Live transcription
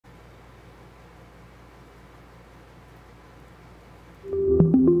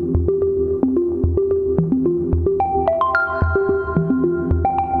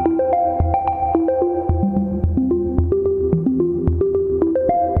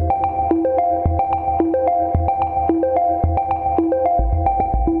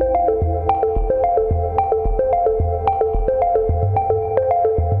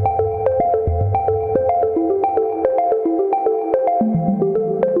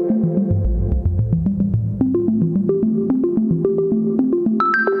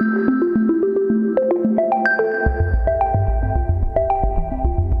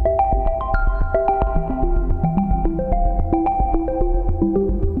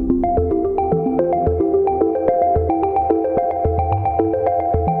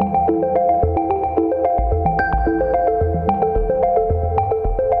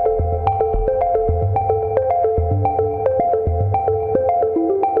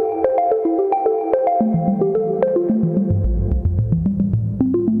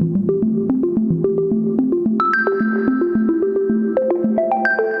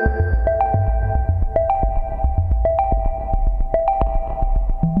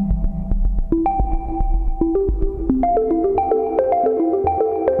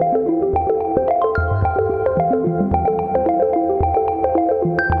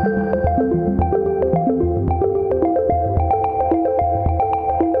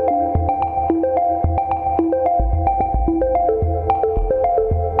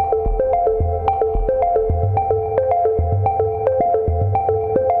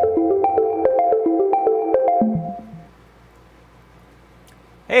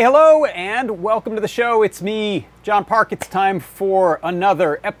Hey, hello, and welcome to the show. It's me, John Park. It's time for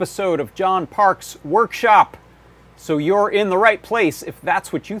another episode of John Park's Workshop. So you're in the right place if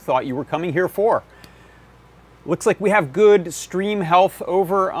that's what you thought you were coming here for. Looks like we have good stream health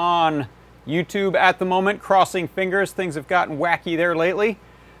over on YouTube at the moment. Crossing fingers, things have gotten wacky there lately,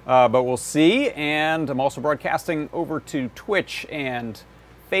 but we'll see. And I'm also broadcasting over to Twitch and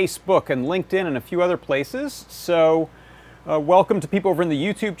Facebook and LinkedIn and a few other places. So welcome to people over in the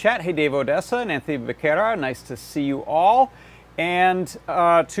YouTube chat. Hey, Dave Odessa and Anthony Becerra. Nice to see you all. And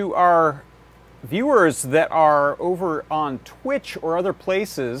to our viewers that are over on Twitch or other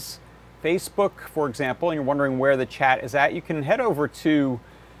places, Facebook, for example, and you're wondering where the chat is at, you can head over to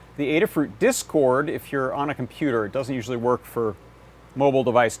the Adafruit Discord if you're on a computer. It doesn't usually work for mobile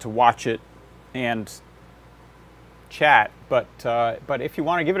device to watch it and chat, but if you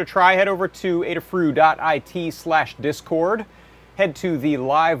want to give it a try, head over to adafruit.it/discord. Head to the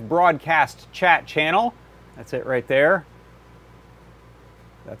live broadcast chat channel. That's it right there.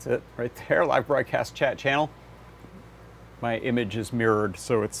 That's it right there, live broadcast chat channel. My image is mirrored,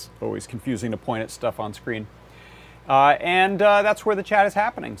 so it's always confusing to point at stuff on screen. That's where the chat is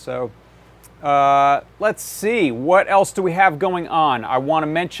happening. So let's see, what else do we have going on? I want to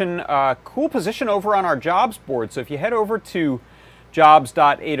mention a cool position over on our jobs board. So if you head over to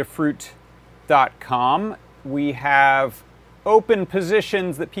jobs.adafruit.com, we have open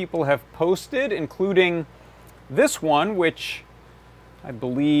positions that people have posted, including this one, which I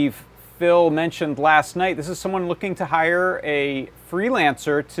believe Phil mentioned last night. This is someone looking to hire a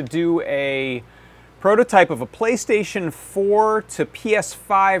freelancer to do a prototype of a PlayStation 4 to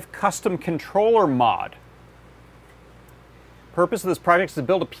PS5 custom controller mod. Purpose of this project is to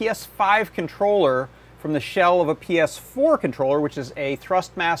build a PS5 controller from the shell of a PS4 controller, which is a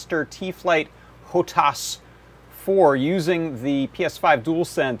Thrustmaster T-Flight HOTAS 4, using the PS5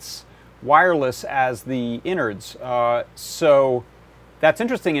 DualSense wireless as the innards. So that's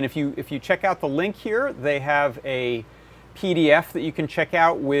interesting, and if you check out the link here, they have a PDF that you can check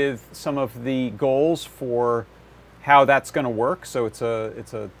out with some of the goals for how that's going to work. So it's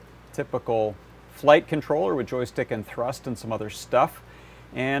a typical flight controller with joystick and thrust and some other stuff,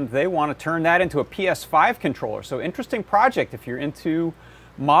 and they want to turn that into a PS5 controller. So interesting project. If you're into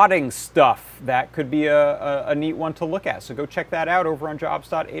modding stuff, that could be a neat one to look at. So go check that out over on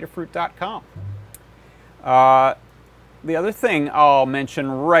jobs.adafruit.com. The other thing I'll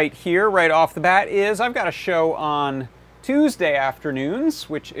mention right here, right off the bat, is I've got a show on Tuesday afternoons,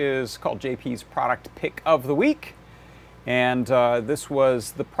 which is called JP's Product Pick of the Week. And this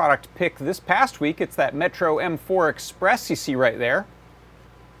was the product pick this past week. It's that Metro M4 Express you see right there.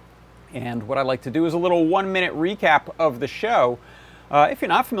 And what I'd like to do is a little 1-minute recap of the show. If you're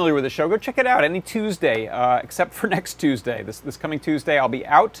not familiar with the show, go check it out any Tuesday, except for next Tuesday. This coming Tuesday I'll be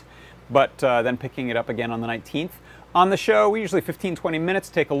out, but then picking it up again on the 19th. On the show, we usually 15-20 minutes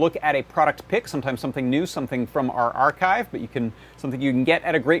take a look at a product pick, sometimes something new, something from our archive, but something you can get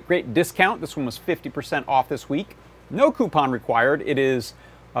at a great discount. This one was 50% off this week. No coupon required. It is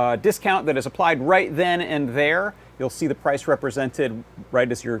a discount that is applied right then and there. You'll see the price represented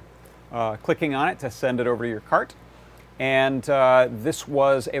right as you're clicking on it to send it over to your cart. And this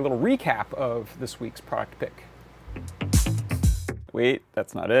was a little recap of this week's product pick. Wait,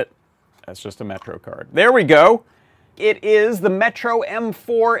 that's not it. That's just a Metro card. There we go. It is the Metro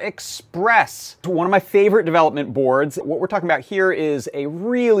M4 Express, one of my favorite development boards. What we're talking about here is a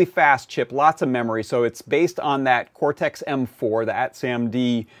really fast chip, lots of memory. So it's based on that Cortex M4, the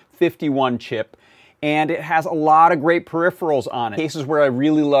ATSAMD 51 chip, and it has a lot of great peripherals on it. Cases where I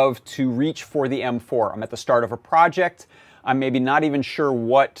really love to reach for the M4. I'm at the start of a project. I'm maybe not even sure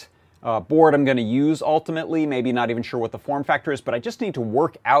what board I'm going to use ultimately, maybe not even sure what the form factor is, but I just need to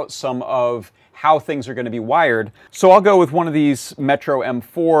work out some of how things are going to be wired. So I'll go with one of these Metro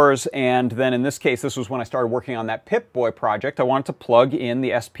M4s, and then in this case, this was when I started working on that Pip-Boy project. I wanted to plug in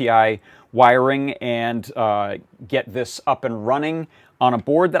the SPI wiring and get this up and running on a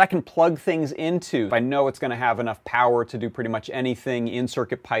board that I can plug things into. I know it's going to have enough power to do pretty much anything in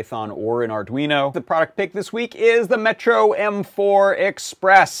CircuitPython or in Arduino. The product pick this week is the Metro M4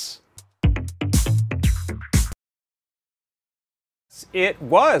 Express. It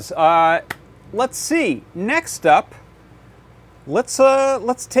was. Let's see. Next up, let's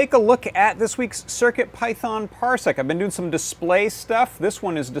take a look at this week's CircuitPython Parsec. I've been doing some display stuff. This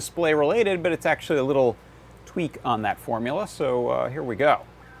one is display related, but it's actually a little tweak on that formula. So here we go.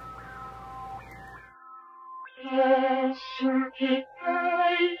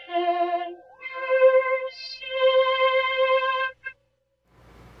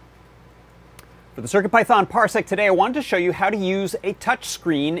 For the CircuitPython Parsec today, I wanted to show you how to use a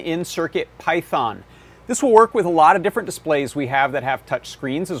touchscreen in CircuitPython. This will work with a lot of different displays we have that have touch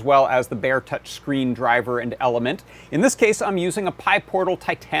screens, as well as the bare touchscreen driver and element. In this case, I'm using a PyPortal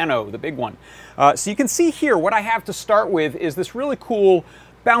Titano, the big one. So you can see here what I have to start with is this really cool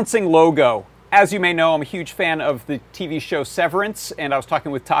bouncing logo. As you may know, I'm a huge fan of the TV show Severance, and I was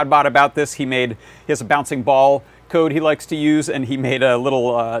talking with Toddbot about this. He has a bouncing ball code he likes to use, and he made a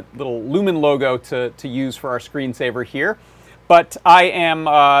little Lumen logo to use for our screensaver here. But I am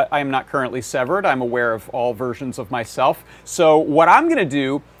not currently severed. I'm aware of all versions of myself. So what I'm going to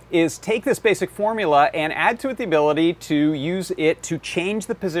do is take this basic formula and add to it the ability to use it to change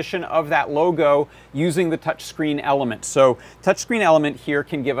the position of that logo using the touchscreen element. So touchscreen element here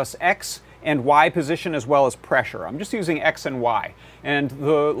can give us X and Y position as well as pressure. I'm just using X and Y. And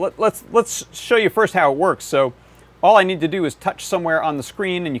let's show you first how it works. So all I need to do is touch somewhere on the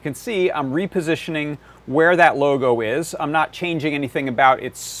screen, and you can see I'm repositioning where that logo is. I'm not changing anything about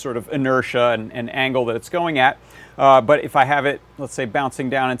its sort of inertia and angle that it's going at. But if I have it, let's say,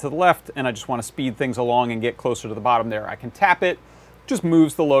 bouncing down into the left, and I just want to speed things along and get closer to the bottom there, I can tap it. Just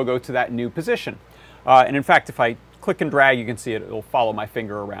moves the logo to that new position. And in fact, if I click and drag, you can see it'll follow my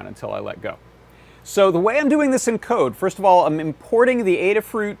finger around until I let go. So the way I'm doing this in code, first of all, I'm importing the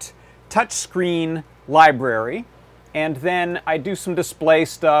Adafruit touchscreen library. And then I do some display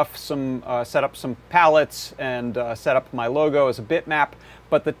stuff, set up some palettes, and set up my logo as a bitmap.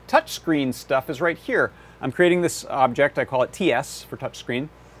 But the touchscreen stuff is right here. I'm creating this object, I call it TS for touchscreen.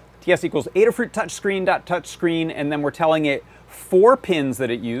 TS equals Adafruit touchscreen.touchscreen, and then we're telling it 4 pins that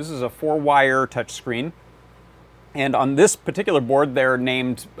it uses, a 4-wire touchscreen. And on this particular board, they're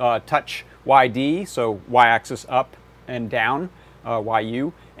named touch YD, so y-axis up and down,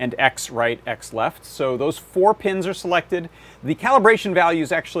 YU, and X right, X left. So those 4 pins are selected. The calibration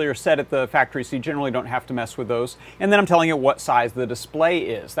values actually are set at the factory, so you generally don't have to mess with those. And then I'm telling it what size the display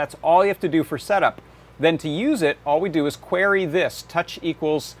is. That's all you have to do for setup. Then to use it, all we do is query this, touch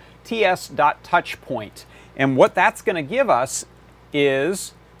equals ts.touchPoint. And what that's going to give us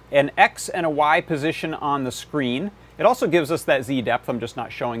is an X and a Y position on the screen. It also gives us that Z depth. I'm just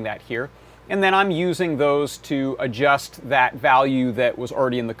not showing that here. And then I'm using those to adjust that value that was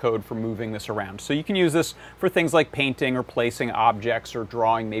already in the code for moving this around. So you can use this for things like painting or placing objects or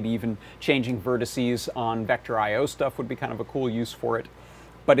drawing, maybe even changing vertices on Vector IO stuff would be kind of a cool use for it.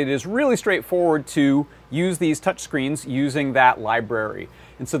 But it is really straightforward to use these touchscreens using that library.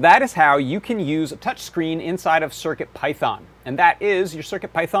 And so that is how you can use a touchscreen inside of CircuitPython. And that is your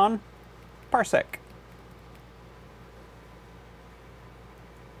CircuitPython Parsec.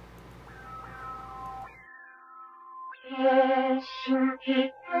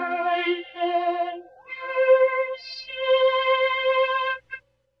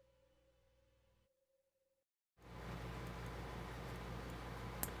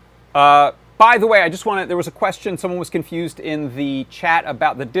 By the way, there was a question, someone was confused in the chat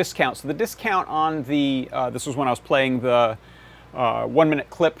about the discount. So the discount on the, this was when I was playing the 1-minute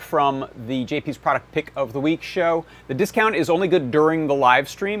clip from the JP's Product Pick of the Week show. The discount is only good during the live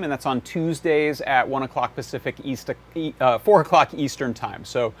stream, and that's on Tuesdays at 1 o'clock Pacific, 4 o'clock Eastern time.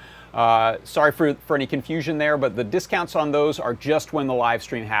 So sorry for any confusion there, but the discounts on those are just when the live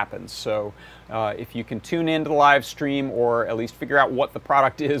stream happens. So if you can tune into the live stream, or at least figure out what the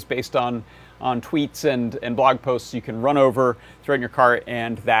product is based on tweets and blog posts, you can run over, throw it in your cart,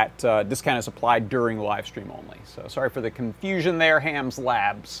 and that discount is applied during the live stream only. So sorry for the confusion there, Hams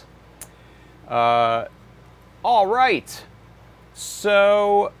Labs. All right,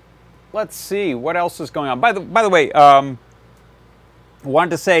 so let's see what else is going on. By the way, I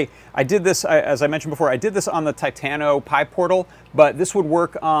wanted to say I did this, as I mentioned before, I did this on the Titano PyPortal, but this would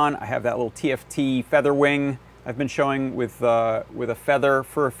work on, I have that little TFT feather wing I've been showing with a feather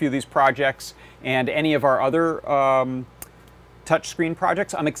for a few of these projects, and any of our other touchscreen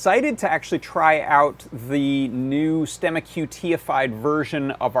projects. I'm excited to actually try out the new StemmaQt-ified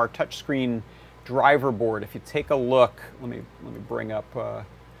version of our touchscreen driver board. If you take a look, let me bring up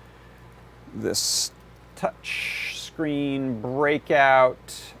this touchscreen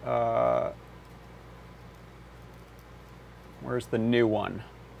breakout. Where's the new one?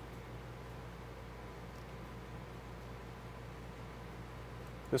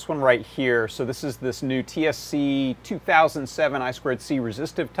 This one right here. So this is this new TSC 2007 I2C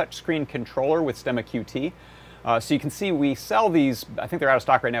resistive touchscreen controller with StemmaQt. So you can see we sell these, I think they're out of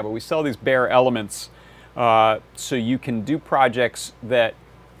stock right now, but we sell these bare elements so you can do projects that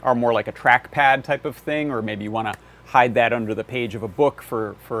are more like a trackpad type of thing, or maybe you want to hide that under the page of a book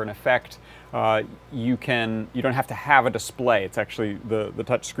for an effect. You don't have to have a display. It's actually the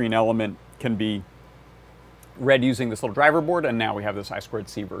touchscreen element can be read using this little driver board, and now we have this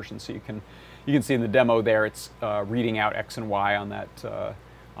I2C version. So you can see in the demo there, it's reading out X and Y on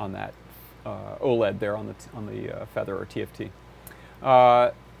that OLED there on the Feather or TFT.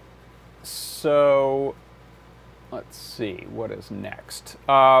 So let's see what is next.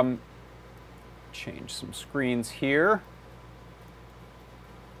 Change some screens here.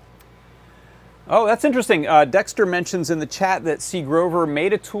 Oh, that's interesting. Dexter mentions in the chat that C. Grover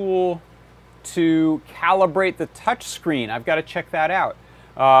made a tool to calibrate the touch screen. I've got to check that out.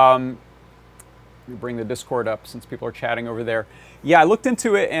 Let me bring the Discord up since people are chatting over there. Yeah, I looked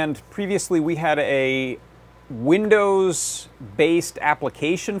into it, and previously we had a Windows-based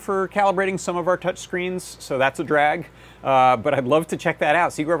application for calibrating some of our touch screens, so that's a drag. But I'd love to check that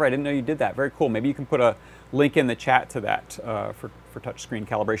out. C. Grover, I didn't know you did that. Very cool. Maybe you can put a link in the chat to that for touch screen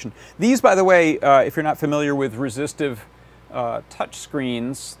calibration. These, by the way, if you're not familiar with resistive touch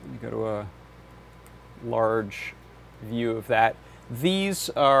screens, let me go to a large view of that. These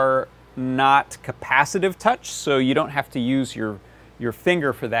are not capacitive touch, so you don't have to use your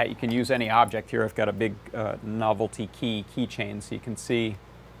finger for that. You can use any object. Here I've got a big novelty keychain, so you can see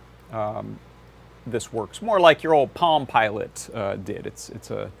this works more like your old Palm Pilot did.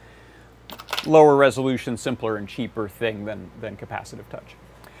 It's a lower resolution, simpler and cheaper thing than capacitive touch.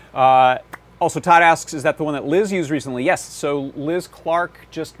 Also, Todd asks, is that the one that Liz used recently? Yes, so Liz Clark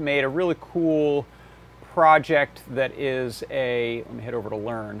just made a really cool project that is let me head over to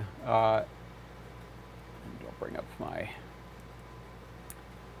Learn. I'll bring up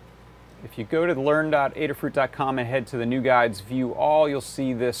if you go to learn.adafruit.com and head to the new guides, view all, you'll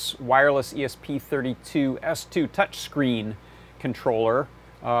see this wireless ESP32 S2 touchscreen controller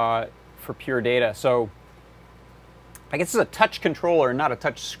for Pure Data. So I guess it's a touch controller, not a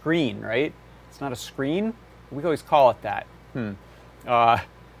touch screen, right? It's not a screen? We always call it that.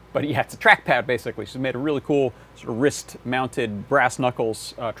 But yeah, it's a trackpad basically. She's made a really cool sort of wrist-mounted brass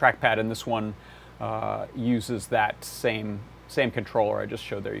knuckles trackpad, and this one uses that same controller I just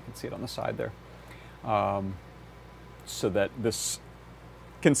showed there. You can see it on the side there. So that this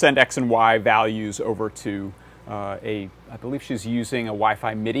can send X and Y values over to I believe she's using a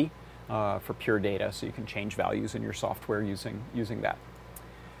Wi-Fi MIDI for Pure Data, so you can change values in your software using that.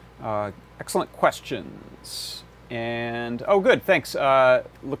 Excellent questions. And, oh good, thanks.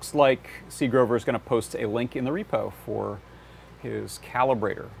 Looks like C. Grover is going to post a link in the repo for his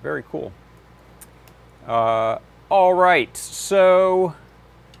calibrator. Very cool. All right, so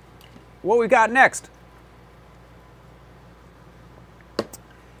what we got next?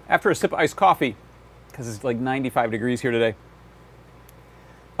 After a sip of iced coffee, because it's like 95 degrees here today.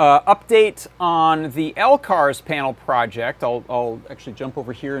 Update on the LCARS panel project. I'll actually jump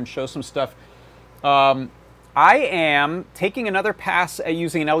over here and show some stuff. I am taking another pass at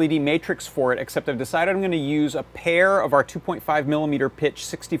using an LED matrix for it, except I've decided I'm going to use a pair of our 2.5 millimeter pitch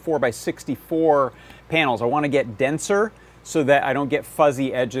 64 by 64 panels. I want to get denser so that I don't get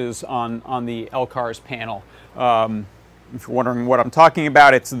fuzzy edges on the LCARS panel. If you're wondering what I'm talking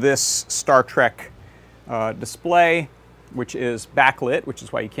about, it's this Star Trek display, which is backlit, which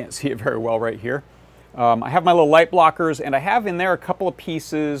is why you can't see it very well right here. I have my little light blockers, and I have in there a couple of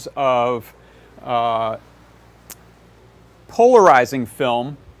pieces of polarizing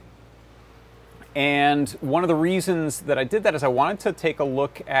film. And one of the reasons that I did that is I wanted to take a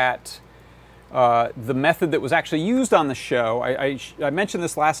look at the method that was actually used on the show. I mentioned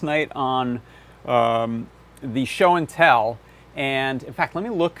this last night on the show and tell, and in fact, let me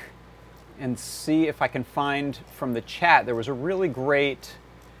look and see if I can find from the chat. There was a really great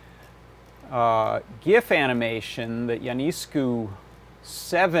GIF animation that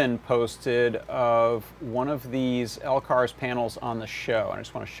Yanisku7 posted of one of these LCARS panels on the show. And I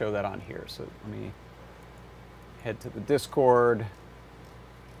just want to show that on here. So let me head to the Discord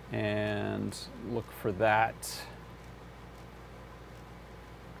and look for that.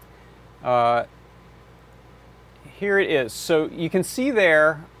 Here it is. So you can see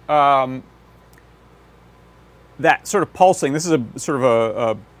there that sort of pulsing. This is a sort of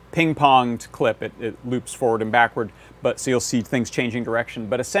a ping-ponged clip. It loops forward and backward, but so you'll see things changing direction.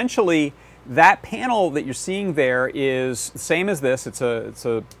 But essentially, that panel that you're seeing there is the same as this. It's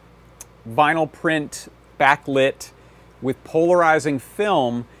a vinyl print backlit with polarizing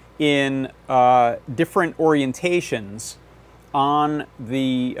film in different orientations on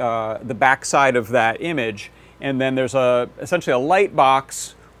the backside of that image. And then there's essentially a light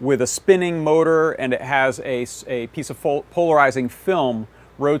box with a spinning motor, and it has a piece of polarizing film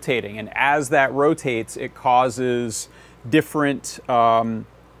rotating. And as that rotates, it causes different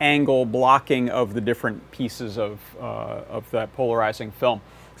angle blocking of the different pieces of that polarizing film.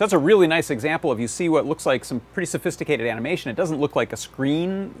 that's a really nice example of, you see what looks like some pretty sophisticated animation. It doesn't look like a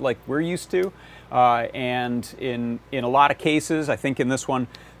screen like we're used to. And in a lot of cases, I think in this one,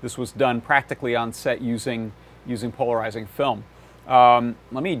 this was done practically on set using polarizing film. Let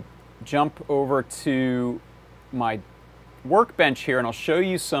me jump over to my workbench here, and I'll show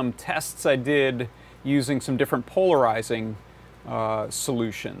you some tests I did using some different polarizing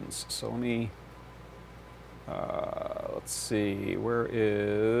solutions. So let me, let's see,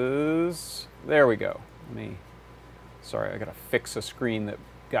 there we go. Sorry, I gotta fix a screen that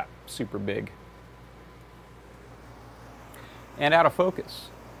got super big and out of focus.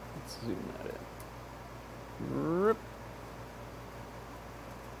 Let's zoom that in.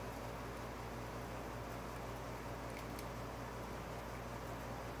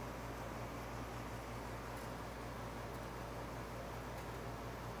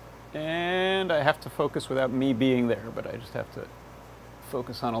 And I have to focus without me being there, but I just have to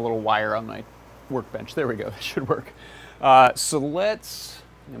focus on a little wire on my workbench. There we go, that should work. So let's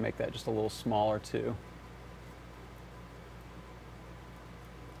make that just a little smaller too.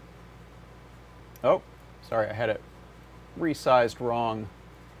 Oh, sorry, I had it resized wrong,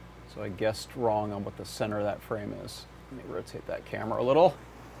 so I guessed wrong on what the center of that frame is. Let me rotate that camera a little.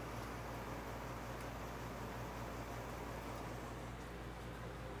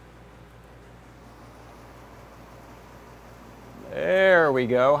 There we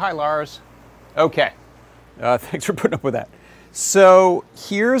go. Hi, Lars. Okay. Thanks for putting up with that. So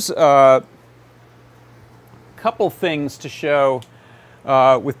here's a couple things to show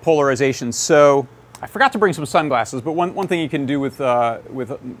with polarization. So I forgot to bring some sunglasses, but one thing you can do with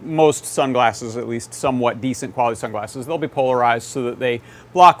most sunglasses, at least somewhat decent quality sunglasses, they'll be polarized so that they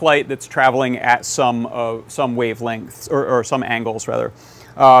block light that's traveling at some wavelengths, or some angles rather.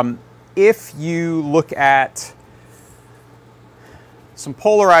 If you look at some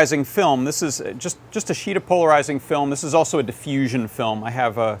polarizing film, this is just a sheet of polarizing film. This is also a diffusion film. I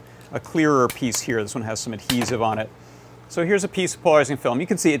have a clearer piece here. This one has some adhesive on it. So here's a piece of polarizing film. You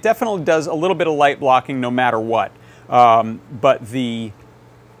can see it definitely does a little bit of light blocking no matter what. But the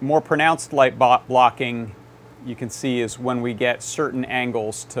more pronounced light blocking you can see is when we get certain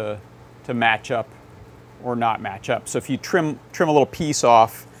angles to match up or not match up. So if you trim a little piece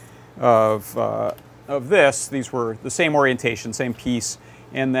off of this, these were the same orientation, same piece,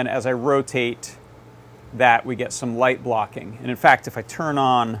 and then as I rotate that, we get some light blocking. And in fact, if I turn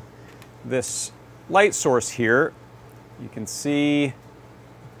on this light source here, you can see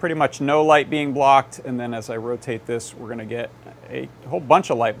pretty much no light being blocked, and then as I rotate this, we're going to get a whole bunch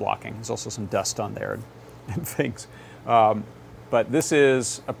of light blocking. There's also some dust on there and things. But this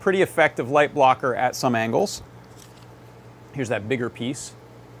is a pretty effective light blocker at some angles. Here's that bigger piece.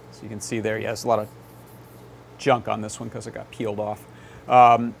 So you can see there, yeah, there's a lot of junk on this one because it got peeled off.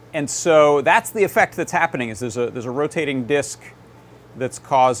 And so that's the effect that's happening, is there's a rotating disc that's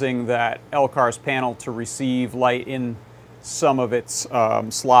causing that LCARS panel to receive light in some of its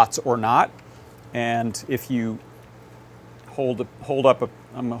slots or not. And if you hold up,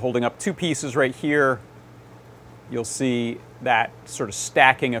 I'm holding up two pieces right here, you'll see that sort of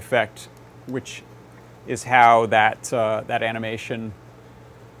stacking effect, which is how that animation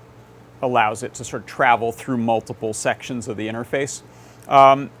allows it to sort of travel through multiple sections of the interface.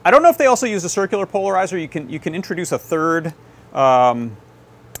 I don't know if they also use a circular polarizer. You can introduce a third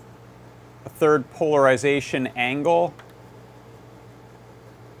polarization angle,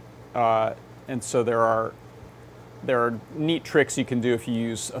 and so there are neat tricks you can do if you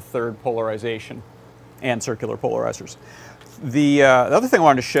use a third polarization and circular polarizers. The other thing I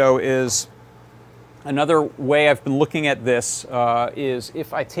wanted to show is another way I've been looking at this is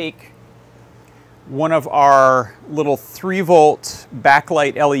if I take one of our little 3-volt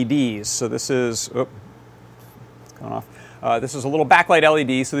backlight LEDs. So this is, oh, it's gone off. This is a little backlight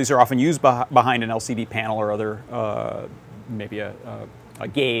LED, so these are often used behind an LCD panel or other, maybe a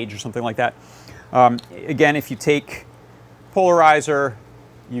gauge or something like that. Again, if you take polarizer,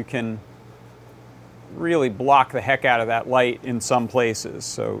 you can really block the heck out of that light in some places.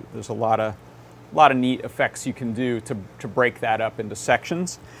 So there's a lot of neat effects you can do to break that up into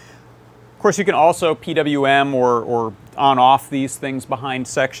sections. Of course, you can also PWM or on-off these things behind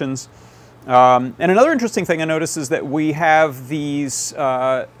sections. And another interesting thing I noticed is that we have these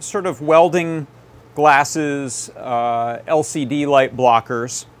sort of welding glasses, LCD light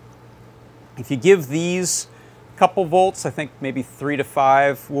blockers. If you give these a couple volts, I think maybe 3 to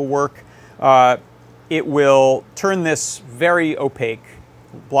 5 will work, it will turn this very opaque.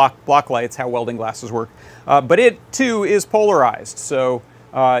 Block lights, how welding glasses work. But it too is polarized. So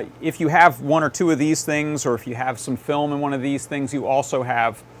if you have one or two of these things, or if you have some film in one of these things, you also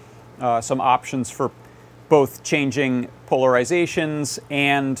have some options for both changing polarizations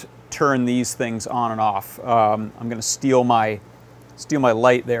and turn these things on and off. I'm going to steal my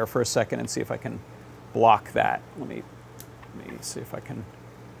light there for a second and see if I can block that. Let me see if I can.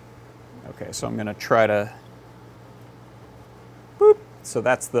 Okay, so I'm going to try to. Boop. So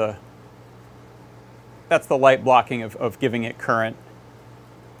that's the light blocking of giving it current.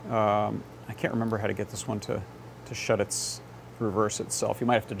 I can't remember how to get this one to reverse itself. You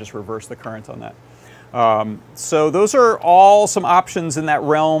might have to just reverse the current on that. So those are all some options in that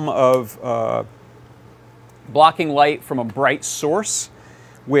realm of blocking light from a bright source,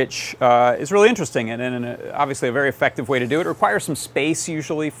 which is really interesting and obviously a very effective way to do it. It requires some space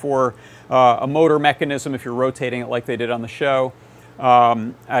usually for a motor mechanism if you're rotating it like they did on the show.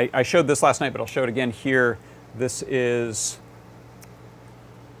 I showed this last night, but I'll show it again here. This is,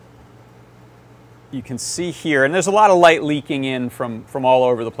 you can see here, and there's a lot of light leaking in from all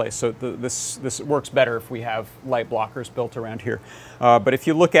over the place. So this works better if we have light blockers built around here. But if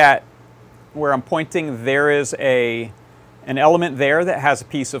you look at where I'm pointing, there is an element there that has a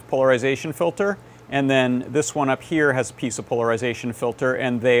piece of polarization filter, and then this one up here has a piece of polarization filter,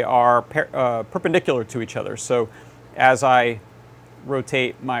 and they are perpendicular to each other. So as I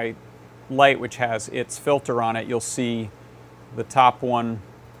rotate my light, which has its filter on it, you'll see the top one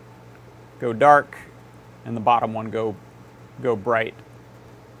go dark and the bottom one go bright,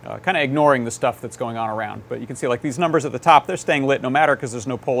 kind of ignoring the stuff that's going on around. But you can see like these numbers at the top, they're staying lit no matter because there's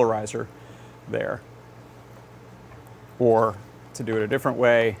no polarizer there. Or to do it a different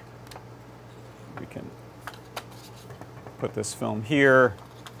way, we can put this film here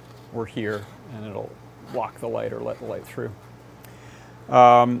or here and it'll block the light or let the light through.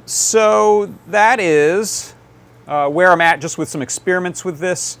 So that is where I'm at just with some experiments with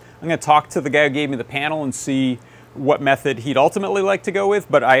this. I'm going to talk to the guy who gave me the panel and see what method he'd ultimately like to go with,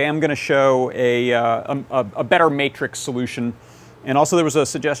 but I am going to show a better matrix solution. And also there was a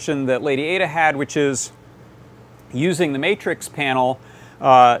suggestion that Lady Ada had, which is using the matrix panel,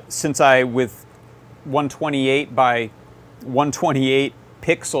 since with 128 by 128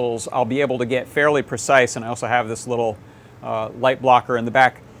 pixels, I'll be able to get fairly precise, and I also have this little light blocker in the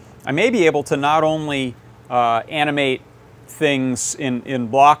back. I may be able to not only animate things in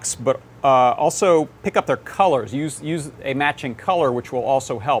blocks, but also pick up their colors, use a matching color, which will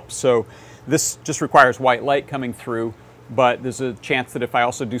also help. So this just requires white light coming through, but there's a chance that if I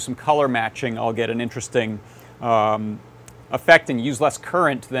also do some color matching, I'll get an interesting effect and use less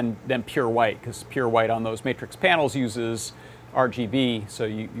current than pure white, because pure white on those matrix panels uses RGB, so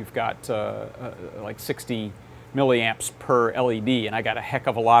you've got like 60 milliamps per LED, and I got a heck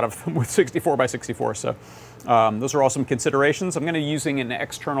of a lot of them with 64 by 64. So those are all some considerations. I'm going to be using an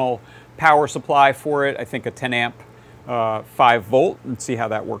external power supply for it. I think a 10 amp 5 volt, and see how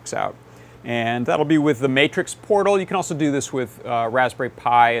that works out. And that'll be with the Matrix portal. You can also do this with Raspberry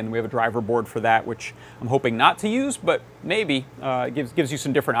Pi, and we have a driver board for that, which I'm hoping not to use, but maybe it gives you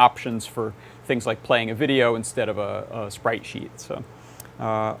some different options for things like playing a video instead of a sprite sheet. So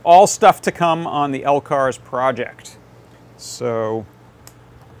all stuff to come on the LCARS project. So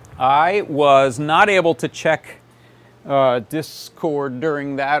I was not able to check Discord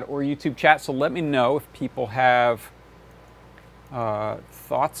during that or YouTube chat, so let me know if people have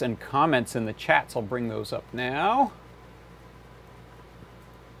thoughts and comments in the chats. I'll bring those up now.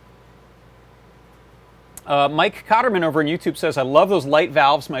 Mike Cotterman over on YouTube says, I love those light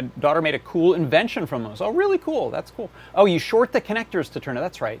valves. My daughter made a cool invention from those. Oh, really cool. That's cool. Oh, you short the connectors to turn it.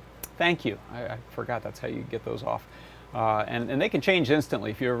 That's right. Thank you. I forgot that's how you get those off. And they can change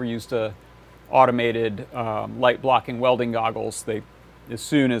instantly. If you ever used a automated light blocking welding goggles, as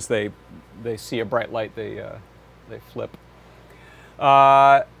soon as they see a bright light, they flip.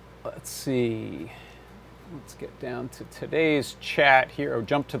 Let's see. Let's get down to today's chat here. Oh,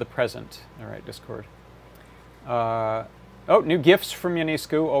 jump to the present. All right, Discord. Oh, new gifts from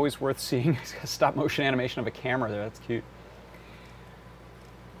Yanisku. Always worth seeing. He's got a stop motion animation of a camera there. That's cute.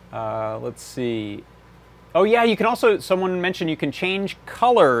 Let's see. Oh, yeah, you can also, someone mentioned you can change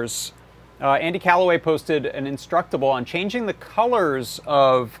colors. Andy Calloway posted an Instructable on changing the colors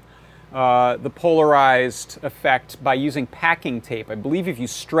of the polarized effect by using packing tape. I believe if you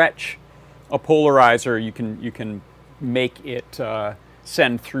stretch a polarizer, you can make it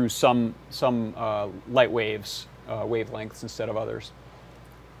send through some light waves, wavelengths instead of others.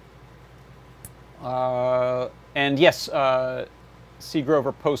 And yes, C.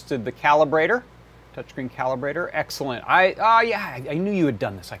 Grover posted the calibrator, touchscreen calibrator. Excellent. Yeah, I knew you had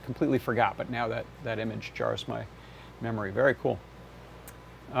done this. I completely forgot, but now that image jars my memory. Very cool.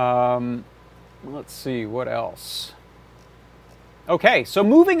 Let's see, what else? Okay, so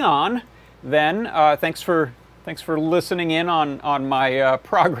moving on then, thanks for listening in on my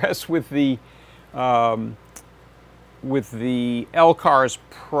progress with the LCARS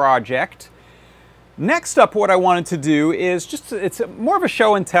project. Next up, what I wanted to do is it's more of a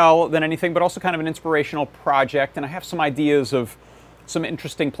show and tell than anything, but also kind of an inspirational project, and I have some ideas of some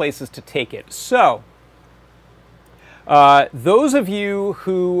interesting places to take it. So, those of you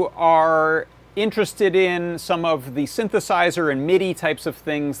who are interested in some of the synthesizer and MIDI types of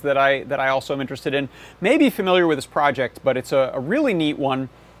things that I also am interested in may be familiar with this project, but it's a really neat one.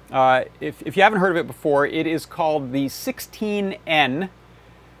 If you haven't heard of it before, it is called the 16N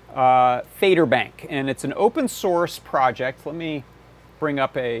Fader Bank, and it's an open source project. Let me bring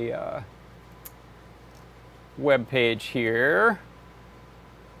up a web page here,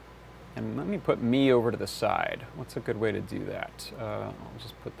 and let me put me over to the side. What's a good way to do that? I'll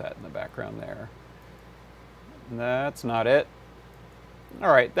just put that in the background there. That's not it.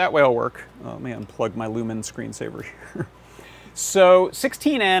 All right, that way will work. Let me unplug my Lumen screensaver here. So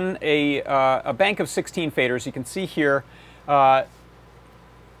 16N, a bank of 16 faders. You can see here.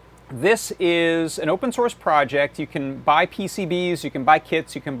 This is an open source project. You can buy PCBs, you can buy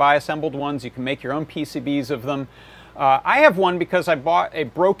kits, you can buy assembled ones, you can make your own PCBs of them. I have one because I bought a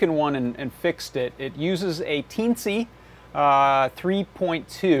broken one and fixed it. It uses a Teensy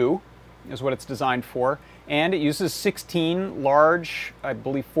 3.2 is what it's designed for, and it uses 16 large, I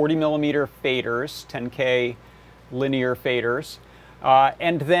believe 40 millimeter faders, 10K linear faders.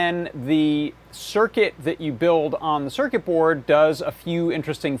 And then the circuit that you build on the circuit board does a few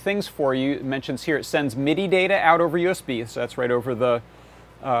interesting things for you. It mentions here it sends MIDI data out over USB, so that's right over the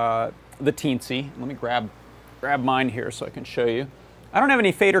Teensy. Let me grab mine here so I can show you. I don't have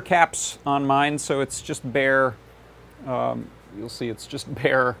any fader caps on mine, so it's just bare. You'll see it's just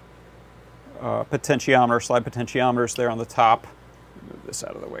bare potentiometer, slide potentiometers there on the top. Move this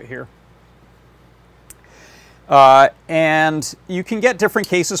out of the way here. And you can get different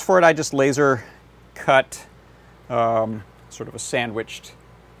cases for it. I just laser cut sort of a sandwiched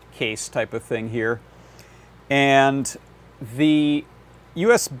case type of thing here. And the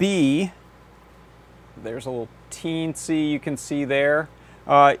USB, there's a little teensy you can see there.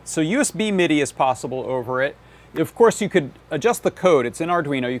 So USB MIDI is possible over it. Of course, you could adjust the code. It's in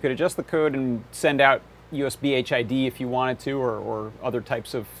Arduino. You could adjust the code and send out USB HID if you wanted to, or other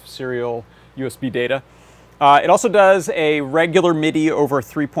types of serial USB data. It also does a regular MIDI over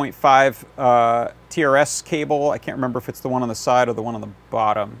 3.5 TRS cable. I can't remember if it's the one on the side or the one on the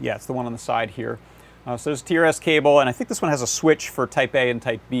bottom. Yeah, it's the one on the side here. So there's a TRS cable, and I think this one has a switch for Type A and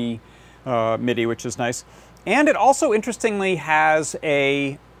Type B MIDI, which is nice. And it also, interestingly, has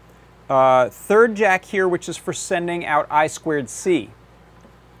a third jack here, which is for sending out I2C.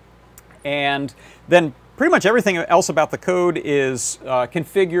 And then pretty much everything else about the code is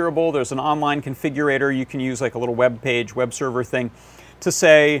configurable. There's an online configurator. You can use like a little web page, web server thing to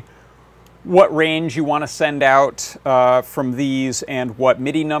say what range you want to send out from these and what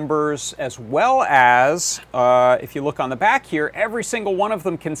MIDI numbers, as well as, if you look on the back here, every single one of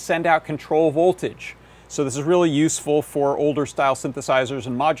them can send out control voltage. So this is really useful for older style synthesizers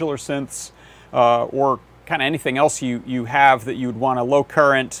and modular synths, or kind of anything else you have that you would want a low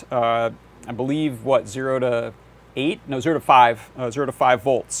current, I believe, what, 0 to 5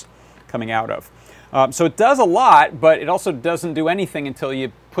 volts coming out of. So it does a lot, but it also doesn't do anything until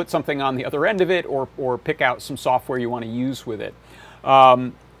you put something on the other end of it, or pick out some software you want to use with it.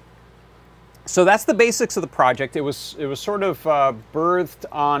 So that's the basics of the project. It was sort of birthed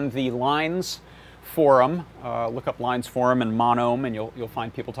on the Lines forum. Look up Lines forum and Monome, and you'll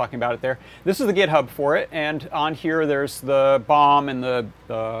find people talking about it there. This is the GitHub for it, and on here there's the BOM and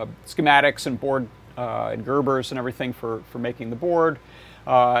the schematics and board and Gerbers and everything for making the board,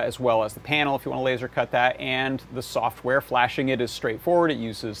 as well as the panel if you want to laser cut that, and the software. Flashing it is straightforward. It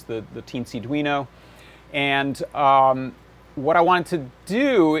uses the Teensy Arduino. And what I wanted to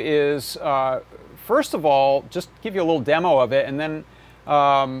do is, first of all, just give you a little demo of it, and then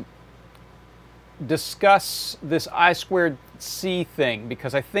discuss this I2C thing,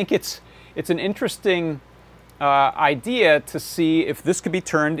 because I think it's an interesting idea to see if this could be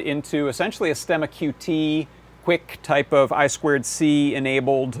turned into essentially a Stemma QT quick type of I2C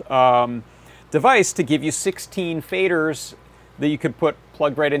enabled device to give you 16 faders that you could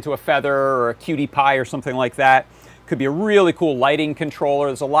plug right into a Feather or a QT Py or something like that. Could be a really cool lighting controller.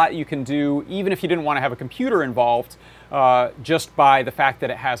 There's a lot you can do, even if you didn't want to have a computer involved, just by the fact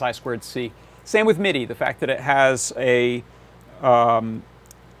that it has I2C. Same with MIDI, the fact that it has a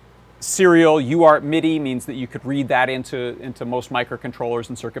serial UART MIDI means that you could read that into most microcontrollers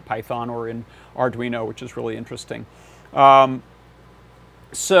in CircuitPython or in Arduino, which is really interesting.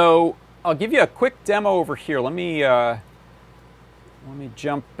 So I'll give you a quick demo over here. Let me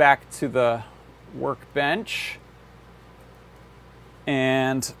jump back to the workbench,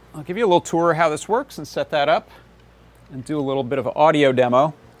 and I'll give you a little tour of how this works and set that up and do a little bit of an audio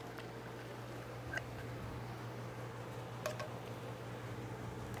demo.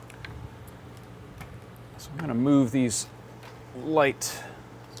 So I'm going to move these light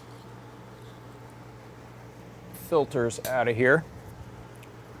filters out of here.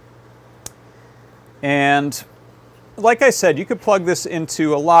 And like I said, you could plug this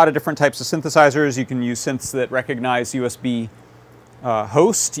into a lot of different types of synthesizers. You can use synths that recognize USB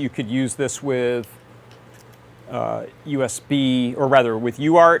host. You could use this with USB, or rather with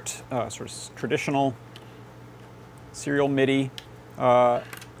UART, sort of traditional serial MIDI. Let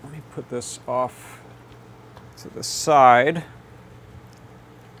me put this off to the side.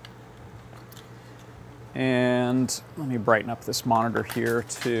 And let me brighten up this monitor here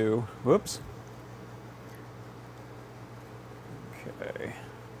too. Whoops. Okay.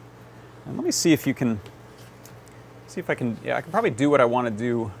 And let me see if you can, see if I can, yeah, I can probably do what I want to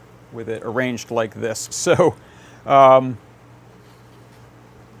do with it arranged like this. So, there's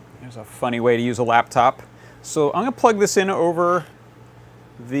a funny way to use a laptop. So I'm going to plug this in over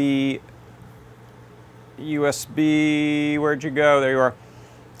the USB. Where'd you go? There you are.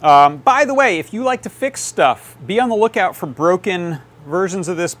 By the way, if you like to fix stuff, be on the lookout for broken versions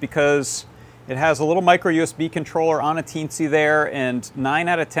of this, because it has a little micro USB controller on a Teensy there, and 9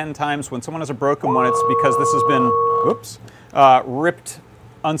 out of 10 times when someone has a broken one, it's because this has been, whoops, ripped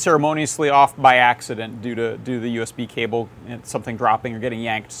unceremoniously off by accident due to the USB cable and something dropping or getting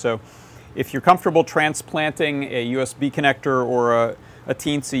yanked. So if you're comfortable transplanting a USB connector or a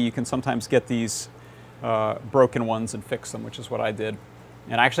Teensy, you can sometimes get these broken ones and fix them, which is what I did.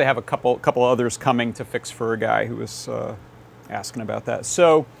 And I actually have a couple others coming to fix for a guy who was asking about that.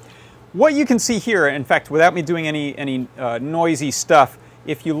 So what you can see here, in fact, without me doing any noisy stuff,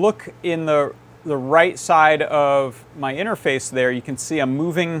 if you look in the right side of my interface there, you can see I'm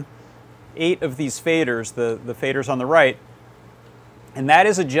moving 8 of these faders, the faders on the right, and that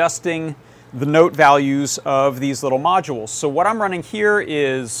is adjusting the note values of these little modules. So what I'm running here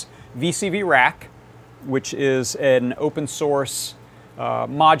is VCV Rack, which is an open source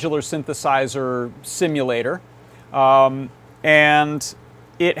modular synthesizer simulator, and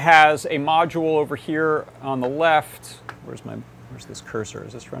it has a module over here on the left. Where's this cursor?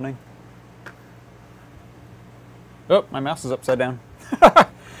 Is this running? Oh, my mouse is upside down.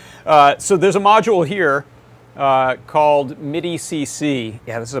 So there's a module here called MIDI CC.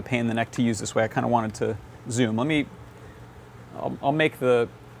 Yeah, this is a pain in the neck to use this way. I kind of wanted to zoom. I'll make the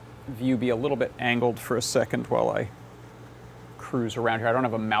view be a little bit angled for a second while I cruise around here. I don't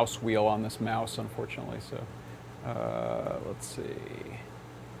have a mouse wheel on this mouse, unfortunately, so let's see.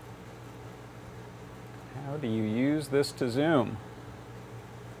 How do you use this to zoom?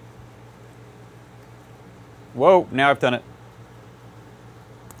 Whoa, now I've done it.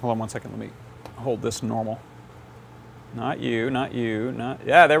 Hold on one second, let me hold this normal. Not you, not you, not,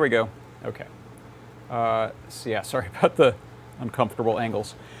 yeah, there we go. Okay. So yeah, sorry about the uncomfortable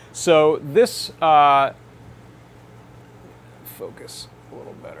angles. So this, focus a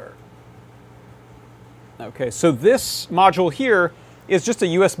little better. Okay, so this module here is just a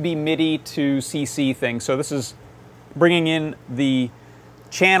USB MIDI to CC thing. So this is bringing in the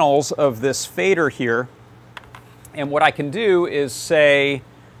channels of this fader here. And what I can do is say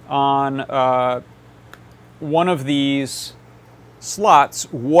on one of these slots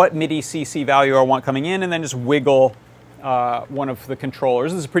what MIDI CC value I want coming in, and then just wiggle one of the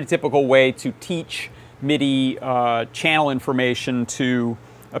controllers. This is a pretty typical way to teach MIDI channel information to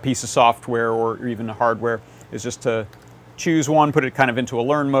a piece of software or even hardware, is just to choose one, put it kind of into a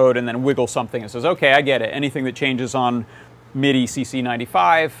learn mode, and then wiggle something. It says, okay, I get it. Anything that changes on MIDI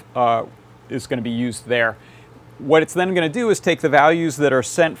CC95 is going to be used there. What it's then going to do is take the values that are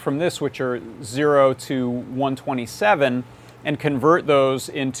sent from this, which are 0 to 127, and convert those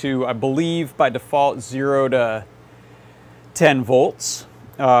into, I believe, by default, 0 to 10 volts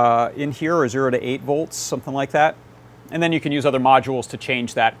in here, or 0 to 8 volts, something like that. And then you can use other modules to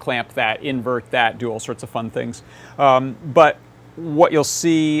change that, clamp that, invert that, do all sorts of fun things. But what you'll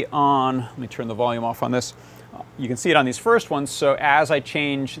see on, let me turn the volume off on this. You can see it on these first ones. So as I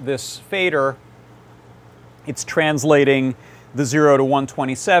change this fader, it's translating the 0 to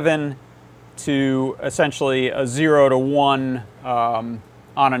 127 to essentially a 0 to 1 on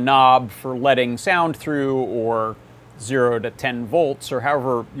a knob for letting sound through, or 0 to 10 volts, or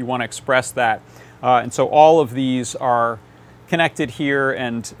however you want to express that. And so all of these are connected here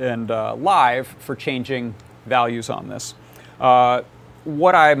and live for changing values on this.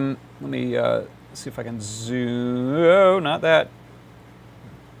 let me see if I can zoom, oh, not that.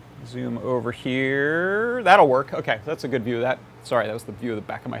 Zoom over here. That'll work. Okay, that's a good view of that. Sorry, that was the view of the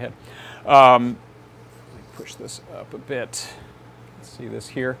back of my head. Let me push this up a bit. Let's see this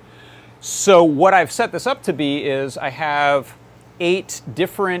here. So what I've set this up to be is I have 8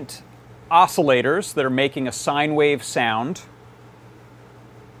 different oscillators that are making a sine wave sound.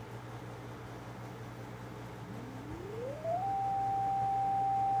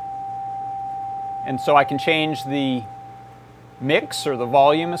 And so I can change the mix, or the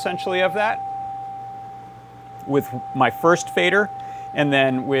volume essentially of that, with my first fader, and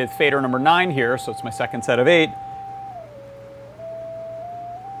then with fader number 9 here, so it's my second set of 8,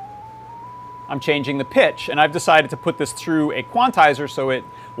 I'm changing the pitch, and I've decided to put this through a quantizer so it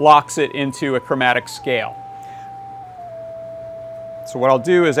locks it into a chromatic scale. So what I'll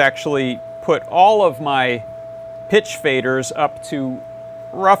do is actually put all of my pitch faders up to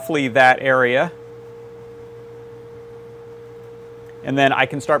roughly that area, and then I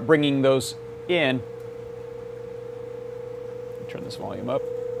can start bringing those in. Turn this volume up.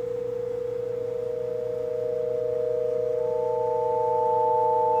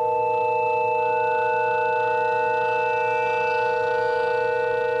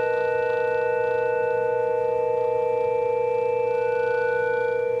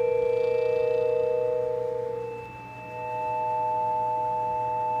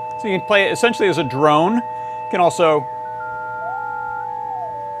 So you can play it essentially as a drone. You can also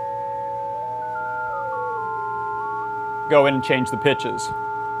go in and change the pitches.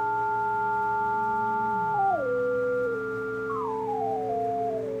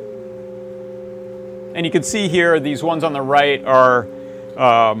 And you can see here these ones on the right are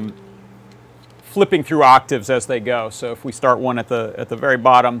flipping through octaves as they go. So if we start one at the very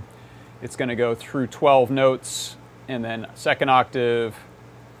bottom, it's going to go through 12 notes, and then second octave,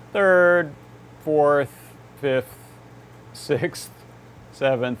 third, fourth, fifth, sixth,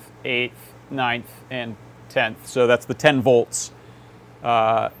 seventh, eighth, ninth, and 10th. So that's the 10 volts.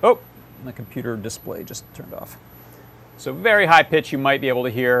 Oh, the computer display just turned off. So very high pitch you might be able to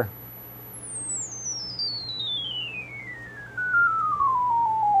hear.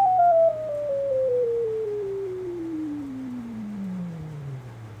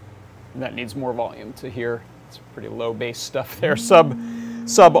 That needs more volume to hear. It's pretty low bass stuff there,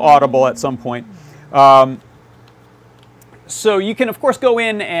 sub-audible at some point. So you can, of course, go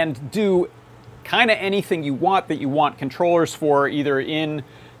in and do kind of anything you want that you want controllers for, either in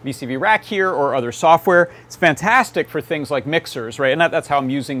VCV Rack here or other software. It's fantastic for things like mixers, right? And that's how I'm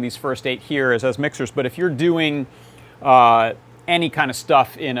using these first 8 here as mixers. But if you're doing any kind of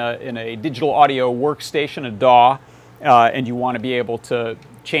stuff in a digital audio workstation, a DAW, and you want to be able to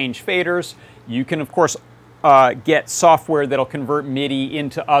change faders, you can, of course, get software that'll convert MIDI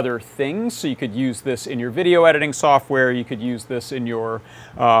into other things. So you could use this in your video editing software. You could use this in your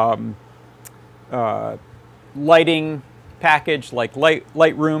lighting package, like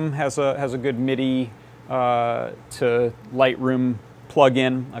Lightroom has a good MIDI to Lightroom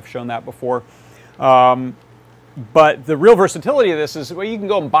plugin. I've shown that before. But the real versatility of this is, well, you can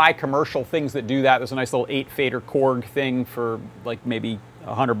go and buy commercial things that do that. There's a nice little 8 fader Korg thing for like maybe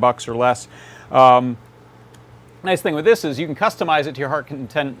 $100 or less. Nice thing with this is you can customize it to your heart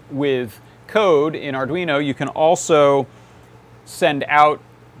content with code in Arduino. You can also send out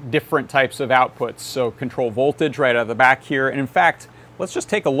different types of outputs, so control voltage right out of the back here. And in fact, let's just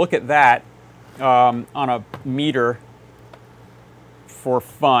take a look at that on a meter for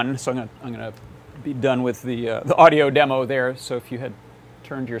fun. So I'm gonna be done with the audio demo there. So if you had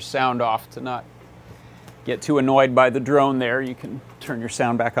turned your sound off to not get too annoyed by the drone there, you can turn your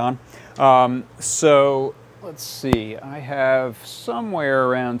sound back on. So let's see, I have somewhere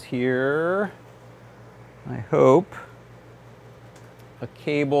around here, I hope, a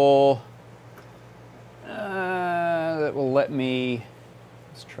cable that will let me,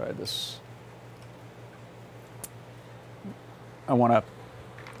 let's try this. I want a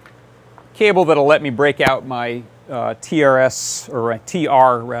cable that'll let me break out my TRS, or my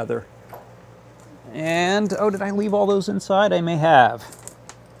TR rather. And, oh, did I leave all those inside? I may have.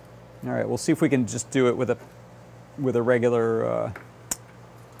 All right, we'll see if we can just do it with a regular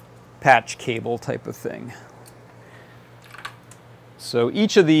patch cable type of thing. So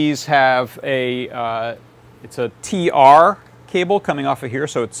each of these have a, it's a TR cable coming off of here,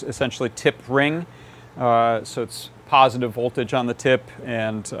 so it's essentially tip ring. So it's positive voltage on the tip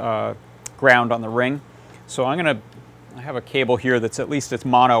and ground on the ring. So I have a cable here that's at least it's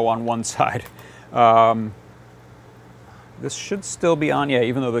mono on one side. This should still be on, yeah,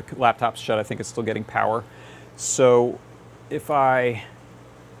 even though the laptop's shut, I think it's still getting power. So if I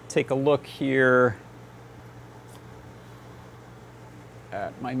take a look here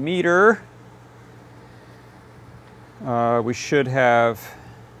at my meter, we should have,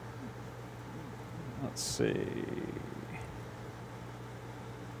 let's see,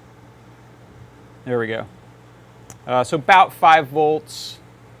 there we go. So about 5 volts,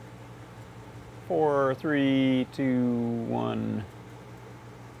 4, 3, 2, 1,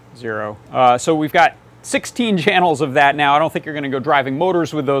 0. So we've got 16 channels of that now. I don't think you're going to go driving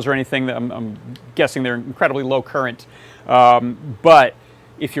motors with those or anything. I'm guessing they're incredibly low current. But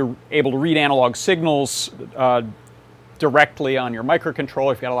if you're able to read analog signals directly on your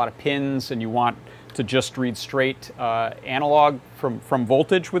microcontroller, if you've got a lot of pins and you want to just read straight analog from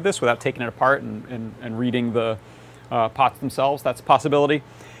voltage with this without taking it apart and reading the pots themselves, that's a possibility.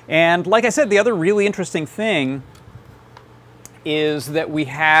 And like I said, the other really interesting thing is that we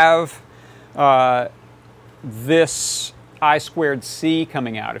have this I2C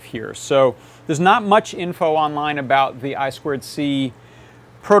coming out of here. So there's not much info online about the I2C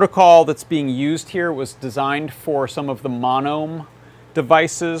protocol that's being used here. It was designed for some of the Monohm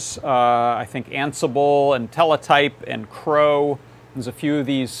devices. I think Ansible and Teletype and Crow. There's a few of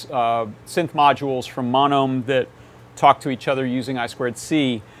these synth modules from Monohm that talk to each other using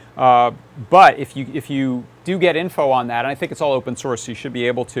I2C. But if you do get info on that, and I think it's all open source, so you should be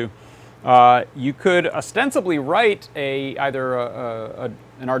able to, you could ostensibly write either an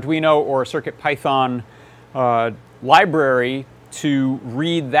Arduino or a CircuitPython library to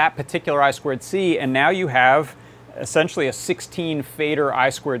read that particular I2C, and now you have essentially a 16 fader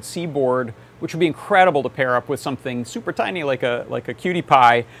I2C board, which would be incredible to pair up with something super tiny like a Qt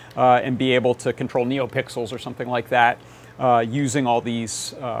Py and be able to control NeoPixels or something like that using all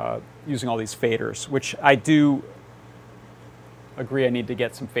these faders, which I do agree I need to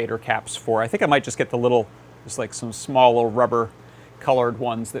get some fader caps for. I think I might just get the little, just like some small little rubber colored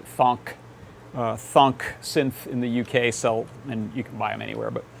ones that Thonk Synth in the UK sell, and you can buy them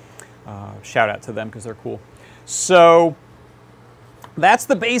anywhere, but shout out to them because they're cool. So that's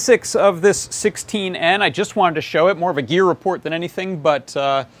the basics of this 16N. I just wanted to show it, more of a gear report than anything, but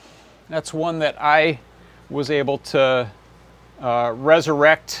that's one that I was able to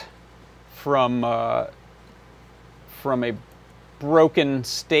resurrect from a broken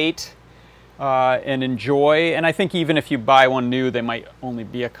state and enjoy. And I think even if you buy one new, they might only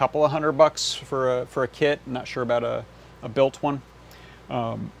be a couple of $100 for a kit. I'm not sure about a built one,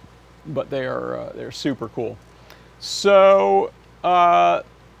 but they're super cool. So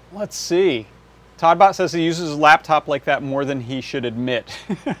let's see. Toddbot says he uses his laptop like that more than he should admit.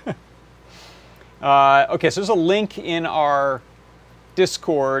 Okay, so there's a link in our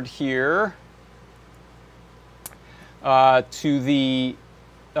Discord here to the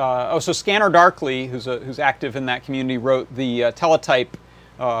so Scanner Darkly, who's active in that community, wrote the Teletype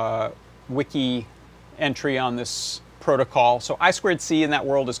wiki entry on this protocol. So I2C in that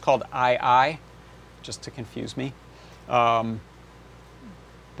world is called II, just to confuse me. Yeah,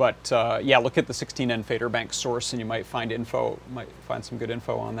 look at the 16N fader bank source, and you might find some good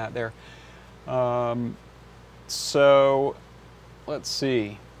info on that there. So let's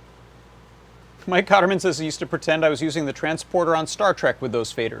see. Mike Cotterman says he used to pretend I was using the transporter on Star Trek with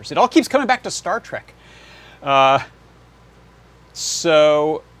those faders. It all keeps coming back to Star Trek.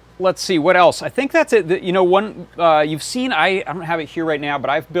 So let's see, what else? I think that's it. You know, one you've seen, I don't have it here right now,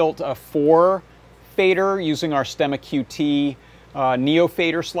 but I've built a 4 fader using our Stemma QT Neo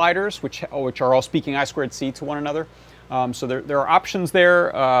fader sliders, which are all speaking I2C to one another. So there are options there.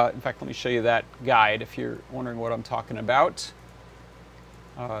 In fact, let me show you that guide if you're wondering what I'm talking about.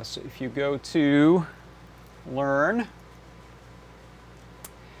 So if you go to Learn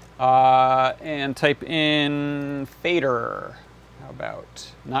and type in fader, how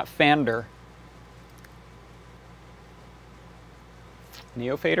about, not Fander,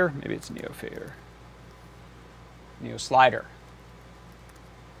 Neo fader? Maybe it's Neo fader. Neo slider.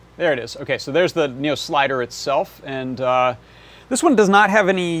 There it is. Okay, so there's the Neo slider itself, and this one does not have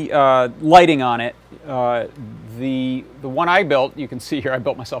any lighting on it. The one I built, you can see here, I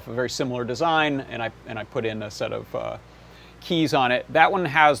built myself a very similar design, and I put in a set of keys on it. That one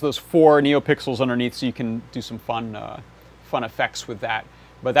has those 4 NeoPixels underneath, so you can do some fun effects with that.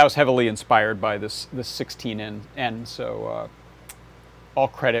 But that was heavily inspired by this 16N, so all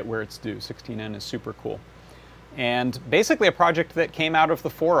credit where it's due. 16N is super cool. And basically a project that came out of the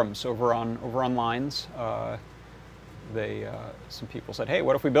forums over on Lines. Some people said, "Hey,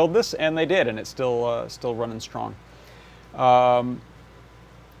 what if we build this?" And they did, and it's still running strong.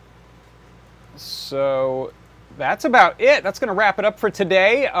 So that's about it. That's going to wrap it up for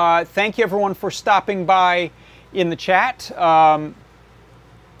today. Thank you everyone for stopping by in the chat.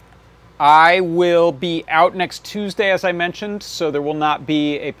 I will be out next Tuesday, as I mentioned, so there will not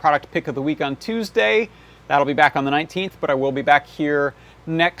be a product pick of the week on Tuesday. That'll be back on the 19th, but I will be back here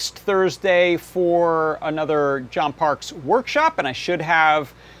next Thursday for another John Parks workshop, and I should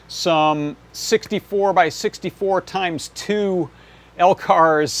have some 64 by 64 times 2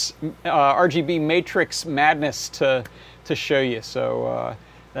 LCARS RGB matrix madness to show you. So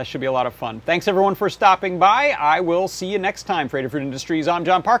that should be a lot of fun. Thanks everyone for stopping by. I will see you next time for Adafruit Industries. I'm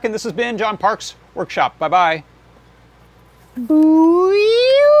John Park, and this has been John Parks Workshop. Bye-bye. Boo!